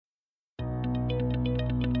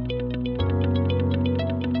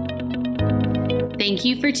Thank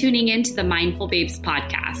you for tuning in to the Mindful Babes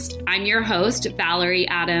podcast. I'm your host, Valerie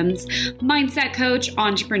Adams, mindset coach,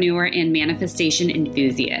 entrepreneur, and manifestation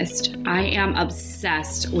enthusiast. I am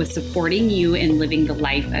obsessed with supporting you in living the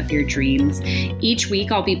life of your dreams. Each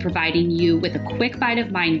week, I'll be providing you with a quick bite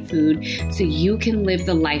of mind food so you can live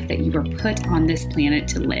the life that you were put on this planet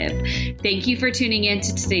to live. Thank you for tuning in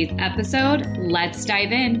to today's episode. Let's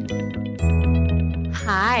dive in.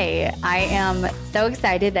 Hi, I am so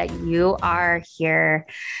excited that you are here.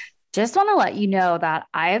 Just want to let you know that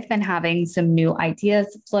I have been having some new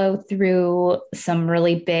ideas flow through, some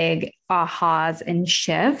really big ahas and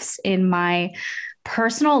shifts in my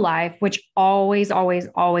personal life, which always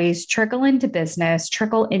trickle into business,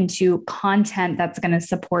 trickle into content that's going to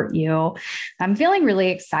support you. I'm feeling really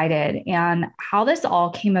excited. And how this all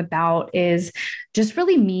came about is just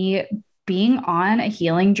really me being on a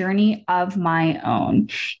healing journey of my own.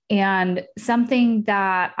 And something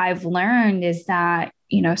that I've learned is that,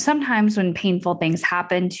 sometimes when painful things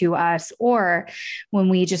happen to us, or when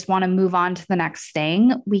we just want to move on to the next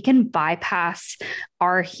thing, we can bypass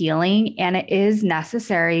our healing. And it is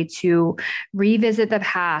necessary to revisit the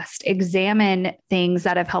past, examine things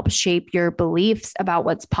that have helped shape your beliefs about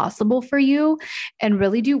what's possible for you, and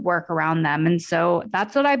really do work around them. And so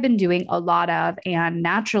that's what I've been doing a lot of. And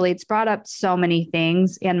naturally, it's brought up so many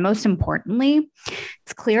things. And most importantly,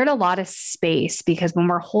 it's cleared a lot of space, because when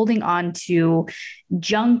we're holding on to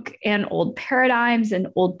junk and old paradigms and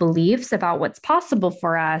old beliefs about what's possible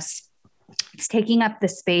for us, it's taking up the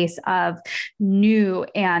space of new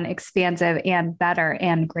and expansive and better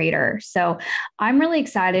and greater. So I'm really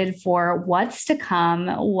excited for what's to come,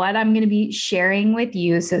 what I'm going to be sharing with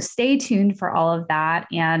you. So stay tuned for all of that.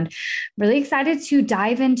 And really excited to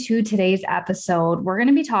dive into today's episode. We're going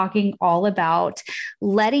to be talking all about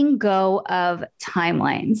letting go of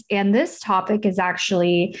timelines. And this topic is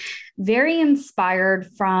actually very inspired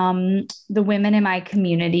from the women in my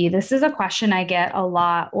community. This is a question I get a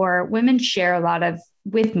lot, or women share a lot of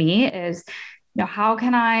with me, is, how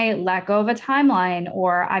can I let go of a timeline?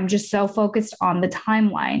 Or I'm just so focused on the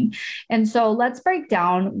timeline. And so let's break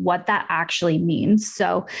down what that actually means.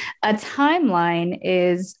 So a timeline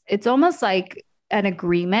it's almost like an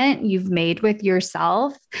agreement you've made with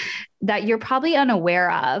yourself that you're probably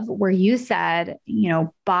unaware of, where you said,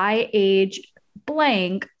 by age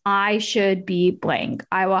blank, I should be blank.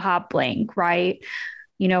 I will have blank, right?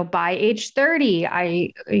 By age 30,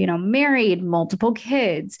 I, married multiple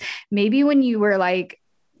kids. Maybe when you were like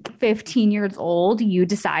 15 years old, you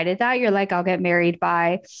decided that you're like, I'll get married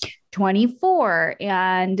by 24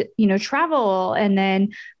 and, travel. And then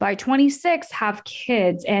by 26, have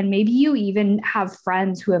kids. And maybe you even have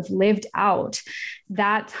friends who have lived out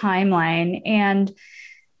that timeline. And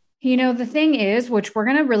the thing is, which we're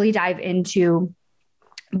going to really dive into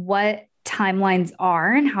what timelines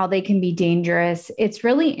are and how they can be dangerous. It's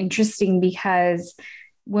really interesting because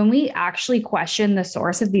when we actually question the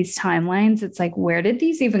source of these timelines, it's like, where did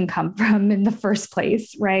these even come from in the first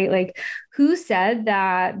place, right? Like, who said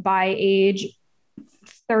that by age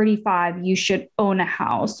 35, you should own a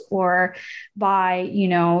house, or by,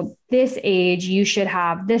 this age, you should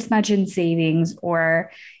have this much in savings,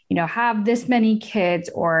 or, have this many kids,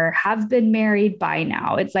 or have been married by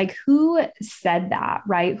now. It's like, who said that,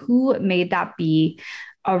 right? Who made that be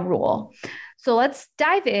a rule? So let's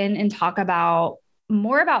dive in and talk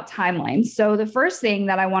more about timelines. So the first thing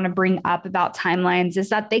that I want to bring up about timelines is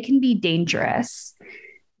that they can be dangerous.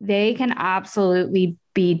 They can absolutely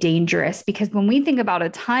be dangerous, because when we think about a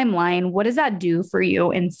timeline, what does that do for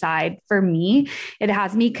you inside? For me, it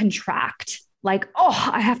has me contract. Like,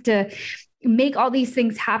 I have to make all these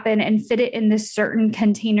things happen and fit it in this certain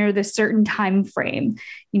container, this certain time frame.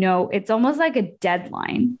 It's almost like a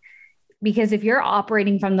deadline, because if you're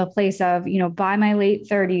operating from the place of, by my late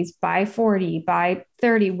 30s, by 40, by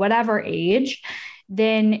 30, whatever age,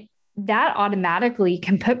 then that automatically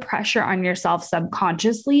can put pressure on yourself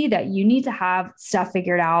subconsciously that you need to have stuff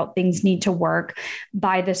figured out. Things need to work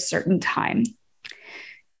by this certain time.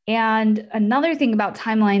 And another thing about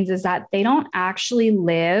timelines is that they don't actually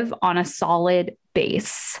live on a solid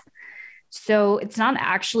base. So it's not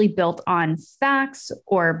actually built on facts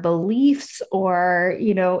or beliefs or,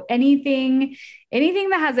 anything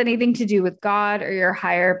that has anything to do with God or your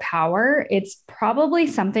higher power. It's probably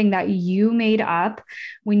something that you made up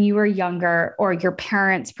when you were younger, or your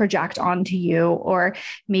parents project onto you, or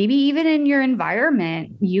maybe even in your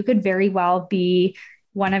environment. You could very well be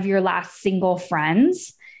one of your last single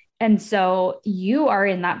friends. And so you are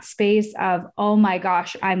in that space of, oh my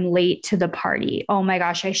gosh, I'm late to the party. Oh my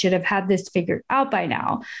gosh, I should have had this figured out by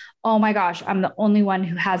now. Oh my gosh, I'm the only one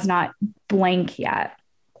who has not blank yet.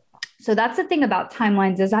 So that's the thing about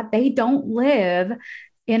timelines, is that they don't live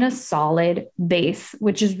in a solid base,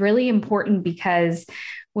 which is really important, because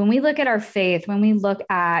when we look at our faith, when we look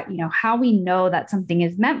at, how we know that something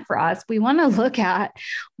is meant for us, we want to look at,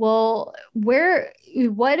 well,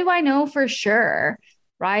 what do I know for sure?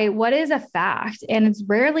 Right? What is a fact? And it's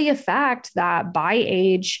rarely a fact that by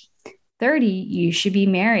age 30, you should be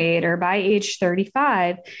married, or by age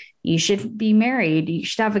 35, you should be married, you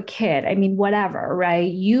should have a kid. I mean, whatever,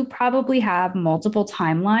 right? You probably have multiple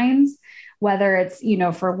timelines, whether it's,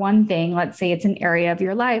 for one thing, let's say it's an area of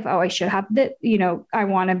your life. Oh, I should have that, I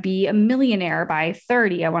want to be a millionaire by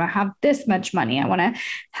 30. I want to have this much money. I want to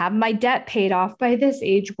have my debt paid off by this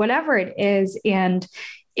age, whatever it is. And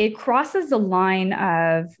it crosses the line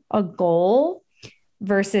of a goal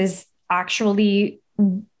versus actually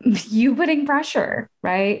you putting pressure,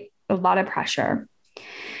 right? A lot of pressure.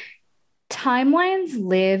 Timelines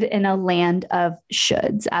live in a land of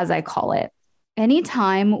shoulds, as I call it.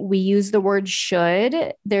 Anytime we use the word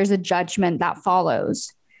should, there's a judgment that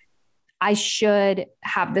follows. I should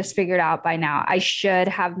have this figured out by now. I should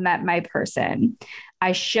have met my person.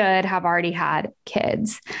 I should have already had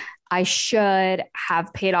kids. I should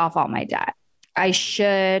have paid off all my debt. I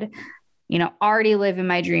should, already live in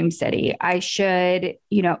my dream city. I should,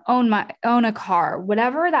 own a car.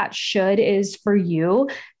 Whatever that should is for you,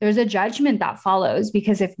 there's a judgment that follows,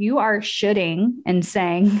 because if you are shoulding and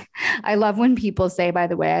saying, I love when people say, by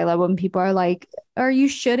the way, I love when people are like, are you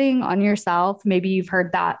shoulding on yourself? Maybe you've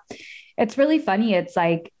heard that. It's really funny. It's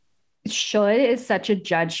like, should is such a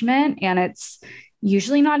judgment, and it's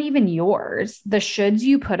usually not even yours. The shoulds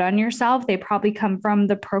you put on yourself, they probably come from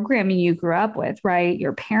the programming you grew up with, right?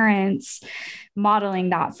 Your parents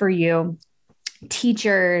modeling that for you,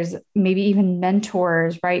 teachers, maybe even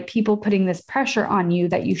mentors, right? People putting this pressure on you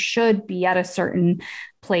that you should be at a certain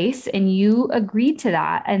place, and you agreed to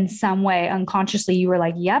that in some way. Unconsciously, you were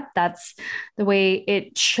like, yep, that's the way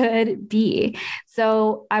it should be.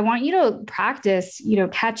 So I want you to practice,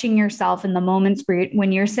 catching yourself in the moments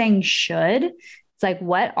when you're saying should. It's like,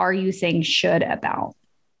 what are you saying should about?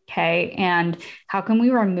 Okay. And how can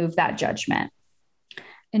we remove that judgment?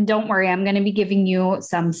 And don't worry, I'm going to be giving you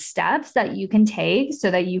some steps that you can take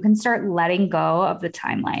so that you can start letting go of the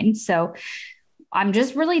timeline. So I'm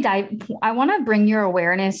just really I want to bring your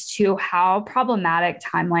awareness to how problematic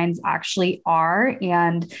timelines actually are,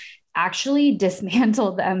 and actually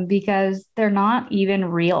dismantle them, because they're not even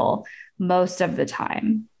real most of the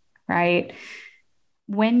time, right?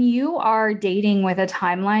 When you are dating with a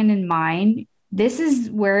timeline in mind, this is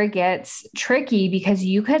where it gets tricky, because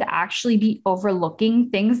you could actually be overlooking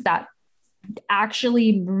things that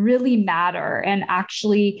actually really matter and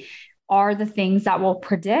actually are the things that will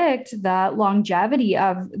predict the longevity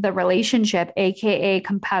of the relationship, AKA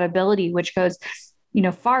compatibility, which goes,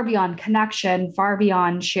 far beyond connection, far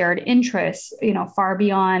beyond shared interests, far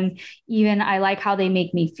beyond even I like how they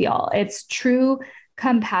make me feel. It's true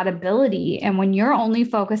compatibility. And when you're only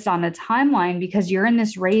focused on a timeline because you're in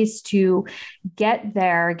this race to get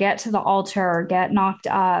there, get to the altar, get knocked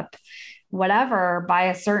up, whatever, by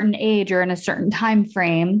a certain age or in a certain time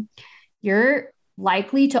frame, you're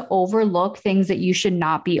likely to overlook things that you should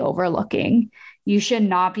not be overlooking. You should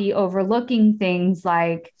not be overlooking things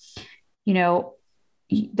like,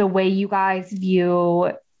 the way you guys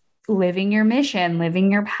view living your mission,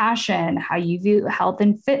 living your passion, how you view health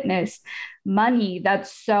and fitness, money.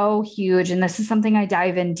 That's so huge. And this is something I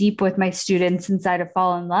dive in deep with my students inside of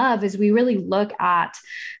Fall in Love, is we really look at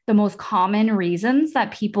the most common reasons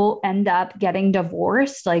that people end up getting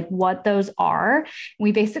divorced, like what those are.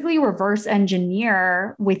 We basically reverse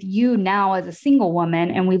engineer with you now as a single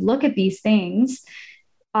woman. And we look at these things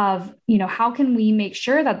of, how can we make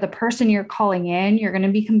sure that the person you're calling in, you're going to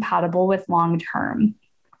be compatible with long-term.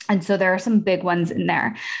 And so there are some big ones in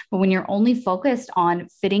there. But when you're only focused on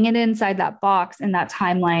fitting it inside that box and that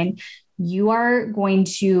timeline, you are going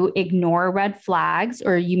to ignore red flags,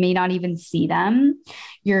 or you may not even see them.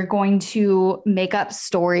 You're going to make up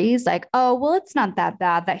stories like, oh, well, it's not that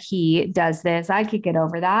bad that he does this. I could get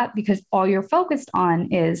over that, because all you're focused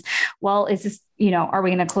on is, well, is this, are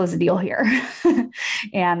we going to close a deal here?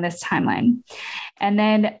 And this timeline. And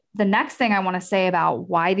then the next thing I want to say about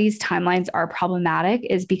why these timelines are problematic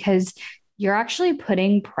is because you're actually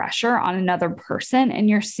putting pressure on another person and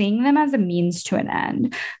you're seeing them as a means to an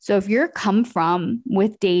end. So if your come from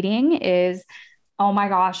with dating is, oh my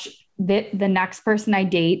gosh, the next person I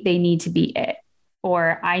date, they need to be it.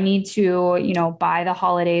 Or I need to, by the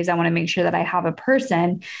holidays, I want to make sure that I have a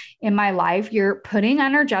person in my life. You're putting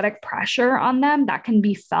energetic pressure on them that can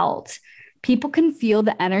be felt. People can feel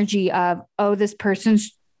the energy of, oh, this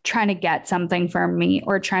person's trying to get something from me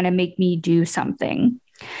or trying to make me do something.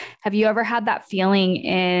 Have you ever had that feeling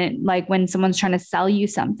in like when someone's trying to sell you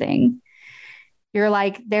something? You're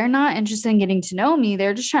like, they're not interested in getting to know me.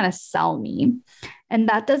 They're just trying to sell me. And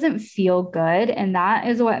that doesn't feel good. And that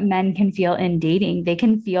is what men can feel in dating. They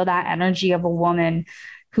can feel that energy of a woman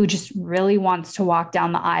who just really wants to walk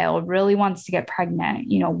down the aisle, really wants to get pregnant,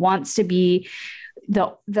 wants to be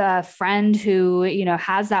the friend who,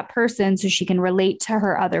 has that person so she can relate to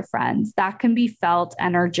her other friends. That can be felt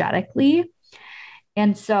energetically.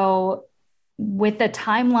 And so with the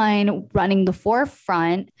timeline running the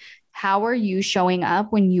forefront, how are you showing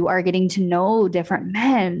up when you are getting to know different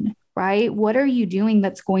men, right? What are you doing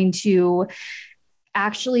that's going to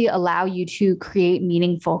actually allow you to create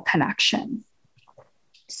meaningful connection?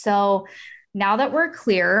 So now that we're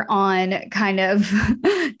clear on kind of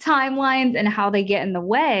timelines and how they get in the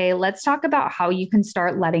way, let's talk about how you can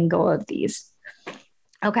start letting go of these.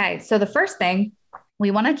 Okay, so the first thing, we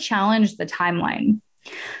want to challenge the timeline.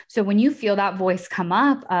 So when you feel that voice come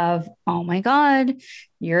up of, oh my God,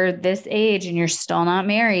 you're this age and you're still not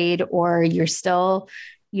married, or you're still,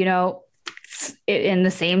 in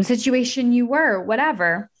the same situation you were,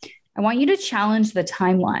 whatever, I want you to challenge the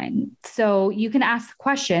timeline. So you can ask the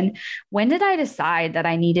question, when did I decide that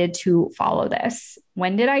I needed to follow this?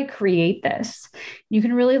 When did I create this? You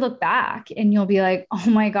can really look back and you'll be like, oh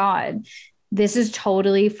my God, this is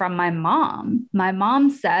totally from my mom. My mom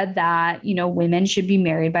said that, women should be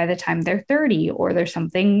married by the time they're 30, or there's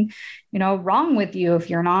something, wrong with you if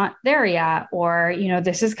you're not there yet. Or,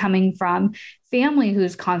 this is coming from family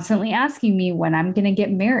who's constantly asking me when I'm going to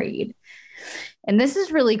get married. And this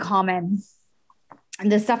is really common.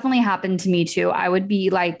 And this definitely happened to me too. I would be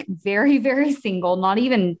like very, very single, not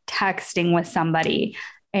even texting with somebody.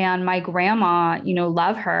 And my grandma,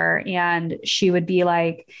 love her. And she would be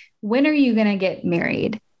like, when are you going to get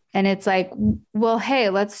married? And it's like, well, hey,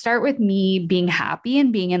 let's start with me being happy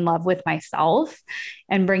and being in love with myself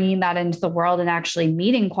and bringing that into the world and actually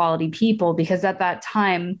meeting quality people. Because at that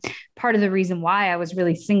time, part of the reason why I was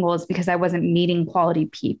really single is because I wasn't meeting quality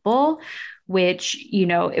people, which,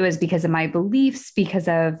 it was because of my beliefs, because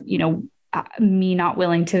of, me not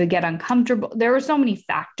willing to get uncomfortable. There were so many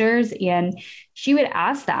factors, and she would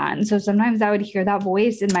ask that. And so sometimes I would hear that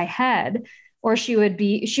voice in my head, or she would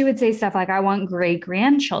say stuff like, I want great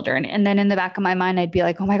grandchildren. And then in the back of my mind, I'd be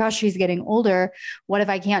like, oh my gosh, she's getting older. What if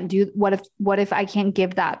I can't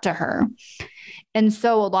give that to her? And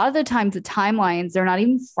so a lot of the times the timelines, they're not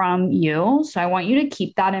even from you. So I want you to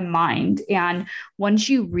keep that in mind. And once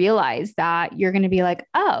you realize that, you're going to be like,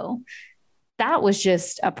 oh, that was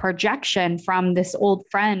just a projection from this old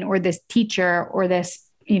friend or this teacher or this,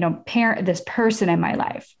 parent, this person in my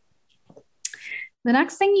life. The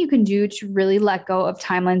next thing you can do to really let go of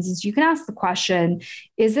timelines is you can ask the question,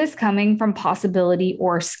 is this coming from possibility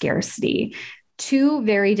or scarcity? Two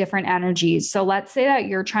very different energies. So let's say that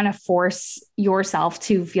you're trying to force yourself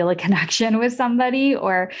to feel a connection with somebody,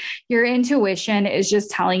 or your intuition is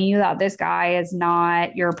just telling you that this guy is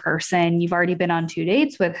not your person. You've already been on 2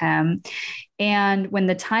 dates with him. And when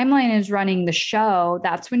the timeline is running the show,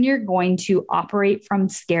 that's when you're going to operate from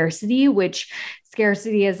scarcity, which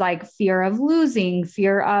scarcity is like fear of losing,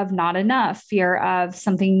 fear of not enough, fear of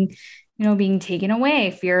something being taken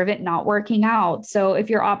away, fear of it not working out. So if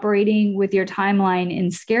you're operating with your timeline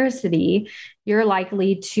in scarcity, you're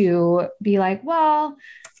likely to be like, well,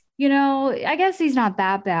 I guess he's not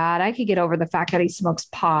that bad. I could get over the fact that he smokes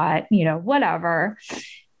pot, whatever.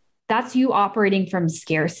 That's you operating from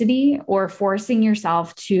scarcity or forcing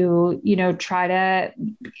yourself to, try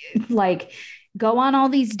to go on all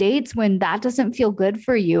these dates when that doesn't feel good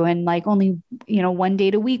for you. And only, 1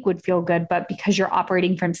 date a week would feel good. But because you're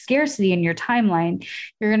operating from scarcity in your timeline,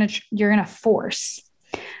 you're going to force.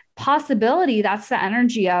 Possibility, that's the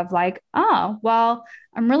energy of oh, well,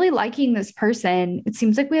 I'm really liking this person. It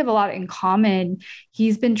seems like we have a lot in common.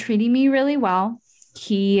 He's been treating me really well.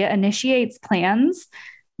 He initiates plans.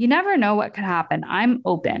 You never know what could happen. I'm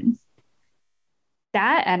open.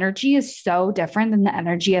 That energy is so different than the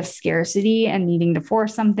energy of scarcity and needing to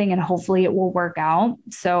force something and hopefully it will work out.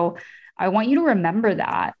 So I want you to remember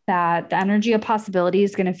that the energy of possibility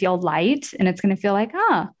is going to feel light, and it's going to feel like,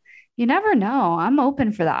 you never know. I'm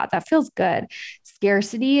open for that. That feels good.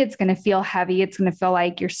 Scarcity, it's going to feel heavy. It's going to feel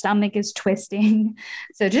like your stomach is twisting.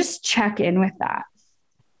 So just check in with that.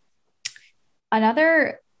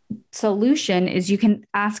 Another solution is you can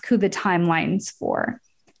ask who the timeline's for.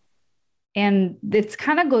 And this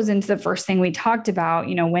kind of goes into the first thing we talked about.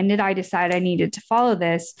 When did I decide I needed to follow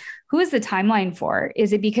this? Who is the timeline for?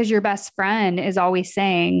 Is it because your best friend is always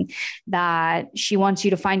saying that she wants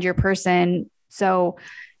you to find your person? So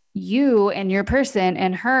you and your person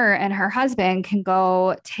and her husband can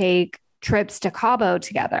go take trips to Cabo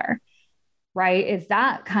together, right? Is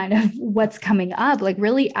that kind of what's coming up? Like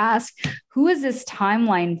really ask, who is this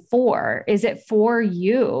timeline for? Is it for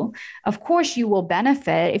you? Of course you will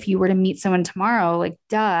benefit if you were to meet someone tomorrow, like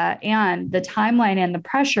duh. And the timeline and the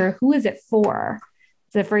pressure, who is it for?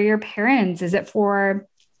 Is it for your parents? Is it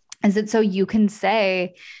so you can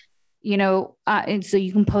say, and so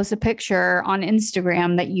you can post a picture on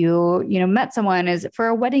Instagram that you met someone? Is it for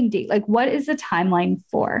a wedding date? Like, what is the timeline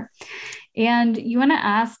for? And you want to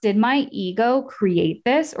ask, did my ego create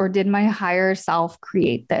this or did my higher self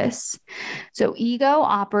create this? So ego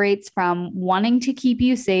operates from wanting to keep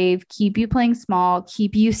you safe, keep you playing small,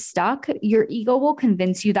 keep you stuck. Your ego will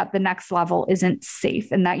convince you that the next level isn't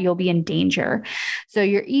safe and that you'll be in danger. So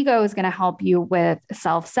your ego is going to help you with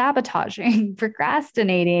self-sabotaging,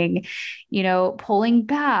 procrastinating, pulling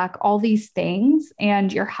back, all these things.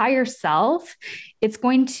 And your higher self, it's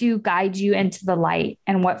going to guide you into the light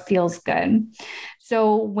and what feels good.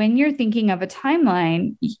 So when you're thinking of a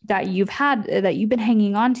timeline that you've been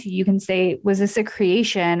hanging on to, you can say, was this a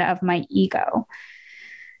creation of my ego?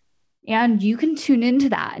 And you can tune into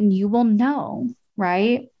that and you will know,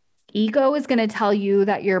 right? Ego is going to tell you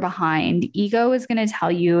that you're behind. Ego is going to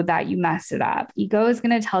tell you that you messed it up. Ego is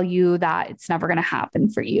going to tell you that it's never going to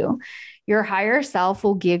happen for you. Your higher self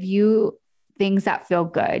will give you things that feel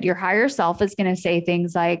good. Your higher self is going to say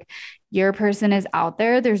things like, your person is out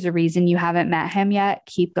there. There's a reason you haven't met him yet.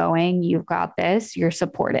 Keep going. You've got this. You're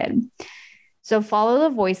supported. So follow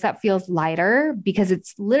the voice that feels lighter because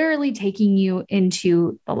it's literally taking you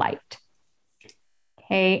into the light.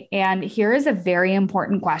 Okay. And here is a very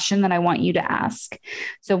important question that I want you to ask.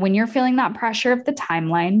 So when you're feeling that pressure of the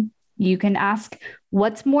timeline, you can ask,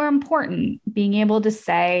 what's more important? Being able to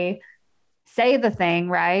say the thing,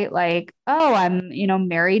 right? Like, oh, I'm,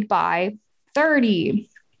 married by 30,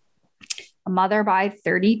 a mother by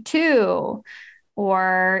 32,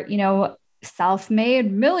 or,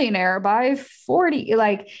 self-made millionaire by 40.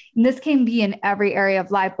 Like, this can be in every area of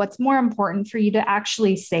life. What's more important for you to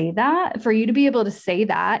actually say that, for you to be able to say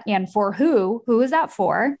that, and for who is that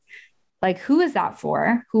for? Like, who is that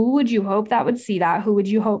for? Who would you hope that would see that? Who would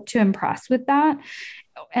you hope to impress with that?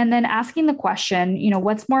 And then asking the question,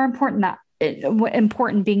 what's more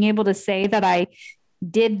important being able to say that I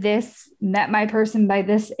did this, met my person by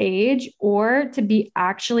this age, or to be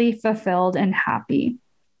actually fulfilled and happy.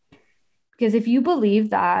 Because if you believe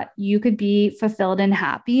that you could be fulfilled and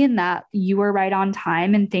happy and that you were right on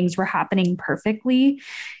time and things were happening perfectly,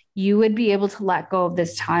 you would be able to let go of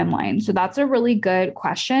this timeline. So that's a really good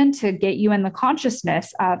question to get you in the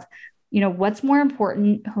consciousness of, what's more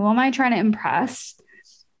important? Who am I trying to impress?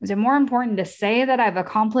 Is it more important to say that I've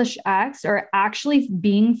accomplished X or actually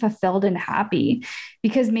being fulfilled and happy?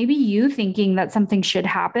 Because maybe you thinking that something should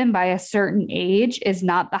happen by a certain age is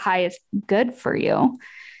not the highest good for you.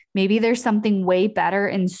 Maybe there's something way better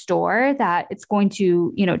in store that it's going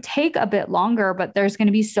to, take a bit longer, but there's going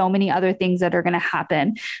to be so many other things that are going to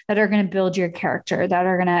happen that are going to build your character, that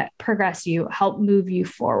are going to progress you, help move you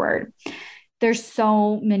forward. There's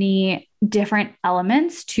so many different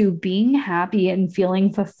elements to being happy and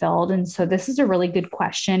feeling fulfilled. And so this is a really good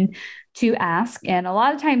question to ask. And a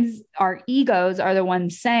lot of times our egos are the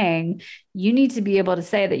ones saying, you need to be able to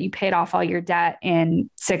say that you paid off all your debt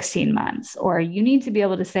in 16 months, or you need to be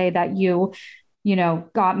able to say that you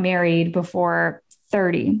got married before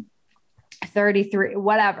 30, 33,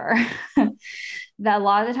 whatever. That a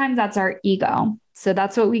lot of the times that's our ego. So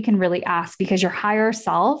that's what we can really ask, because your higher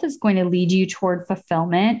self is going to lead you toward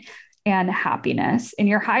fulfillment and happiness. And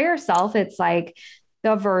your higher self, it's like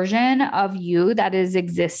the version of you that is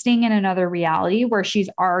existing in another reality where she's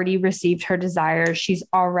already received her desires. She's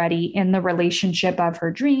already in the relationship of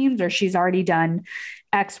her dreams, or she's already done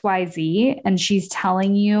XYZ, and she's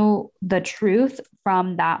telling you the truth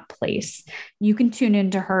from that place. You can tune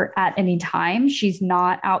into her at any time. She's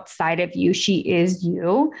not outside of you. She is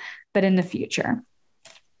you, but in the future.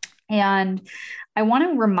 And I want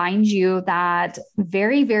to remind you that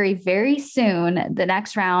very, very, very soon, the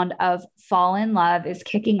next round of Fall in Love is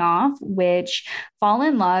kicking off, which Fall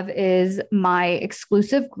in Love is my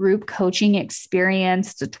exclusive group coaching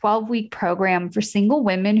experience. It's a 12-week program for single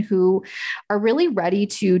women who are really ready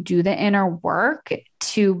to do the inner work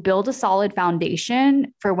to build a solid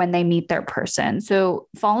foundation for when they meet their person. So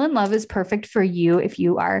Fall in Love is perfect for you if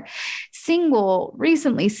you are single,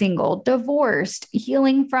 recently single, divorced,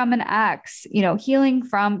 healing from an ex, healing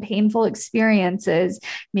from painful experiences.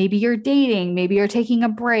 Maybe you're dating, maybe you're taking a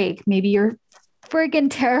break, maybe you're freaking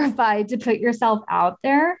terrified to put yourself out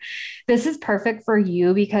there, this is perfect for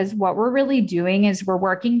you because what we're really doing is we're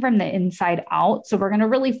working from the inside out. So we're going to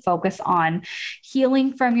really focus on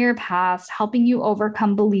healing from your past, helping you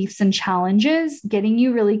overcome beliefs and challenges, getting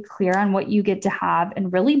you really clear on what you get to have,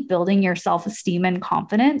 and really building your self-esteem and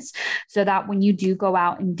confidence so that when you do go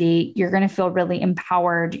out and date, you're going to feel really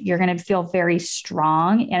empowered. You're going to feel very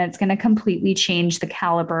strong, and it's going to completely change the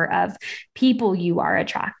caliber of people you are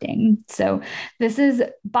attracting. So this is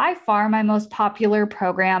by far my most popular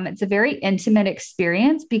program. It's a very intimate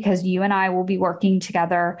experience because you and I will be working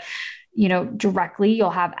together, directly. You'll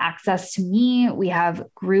have access to me. We have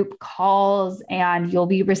group calls, and you'll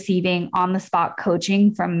be receiving on-the-spot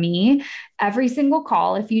coaching from me every single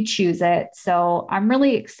call if you choose it. So I'm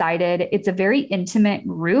really excited. It's a very intimate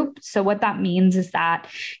group. So what that means is that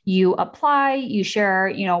you apply, you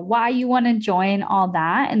share, why you want to join, all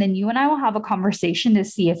that. And then you and I will have a conversation to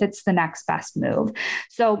see if it's the next best move.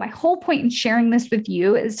 So my whole point in sharing this with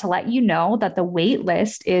you is to let you know that the wait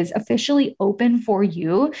list is officially open for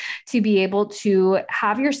you to be able to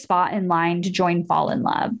have your spot in line to join Fall in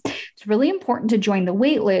Love. It's really important to join the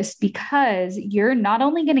wait list because you're not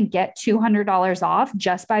only going to get $200 off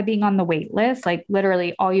just by being on the wait list. Like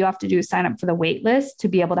literally all you have to do is sign up for the wait list to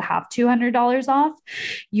be able to have $200 off.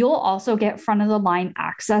 You'll also get front of the line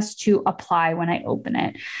access to apply when I open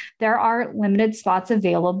it. There are limited spots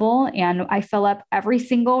available, and I fill up every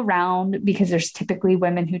single round because there's typically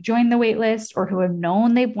women who join the wait list or who have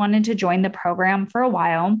known they've wanted to join the program for a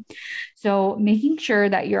while. So making sure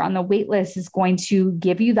that you're on the wait list is going to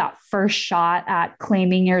give you that first shot at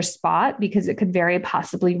claiming your spot because it could very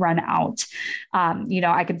possibly run out.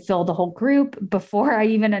 I could fill the whole group before I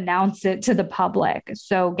even announce it to the public.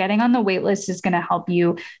 So getting on the wait list is going to help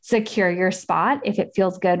you secure your spot if it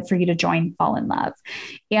feels good for you to join Fall in Love.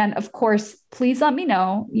 And of course, please let me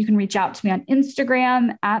know. You can reach out to me on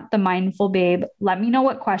Instagram at The Mindful Babe. Let me know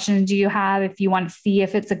what questions do you have. If you want to see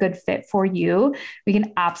if it's a good fit for you, we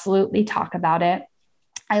can absolutely talk about it.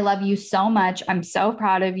 I love you so much. I'm so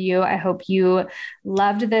proud of you. I hope you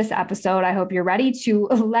loved this episode. I hope you're ready to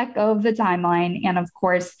let go of the timeline. And of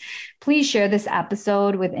course, please share this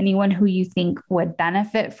episode with anyone who you think would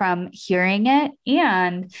benefit from hearing it.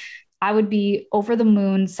 And I would be over the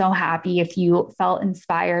moon so happy if you felt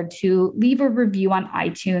inspired to leave a review on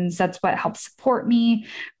iTunes. That's what helps support me,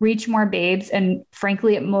 reach more babes. And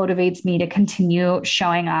frankly, it motivates me to continue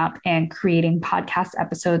showing up and creating podcast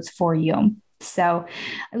episodes for you. So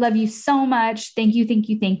I love you so much. Thank you, thank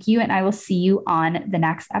you, thank you. And I will see you on the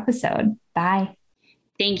next episode. Bye.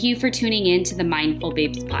 Thank you for tuning in to the Mindful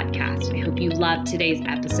Babes podcast. I hope you loved today's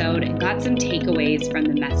episode and got some takeaways from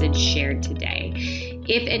the message shared today.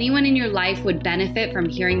 If anyone in your life would benefit from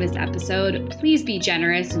hearing this episode, please be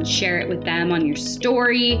generous and share it with them on your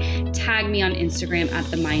story. Tag me on Instagram at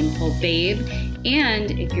The Mindful Babe.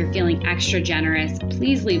 And if you're feeling extra generous,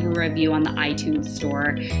 please leave a review on the iTunes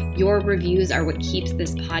store. Your reviews are what keeps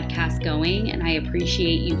this podcast going, and I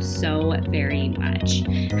appreciate you so very much.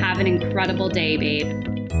 Have an incredible day,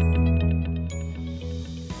 babe.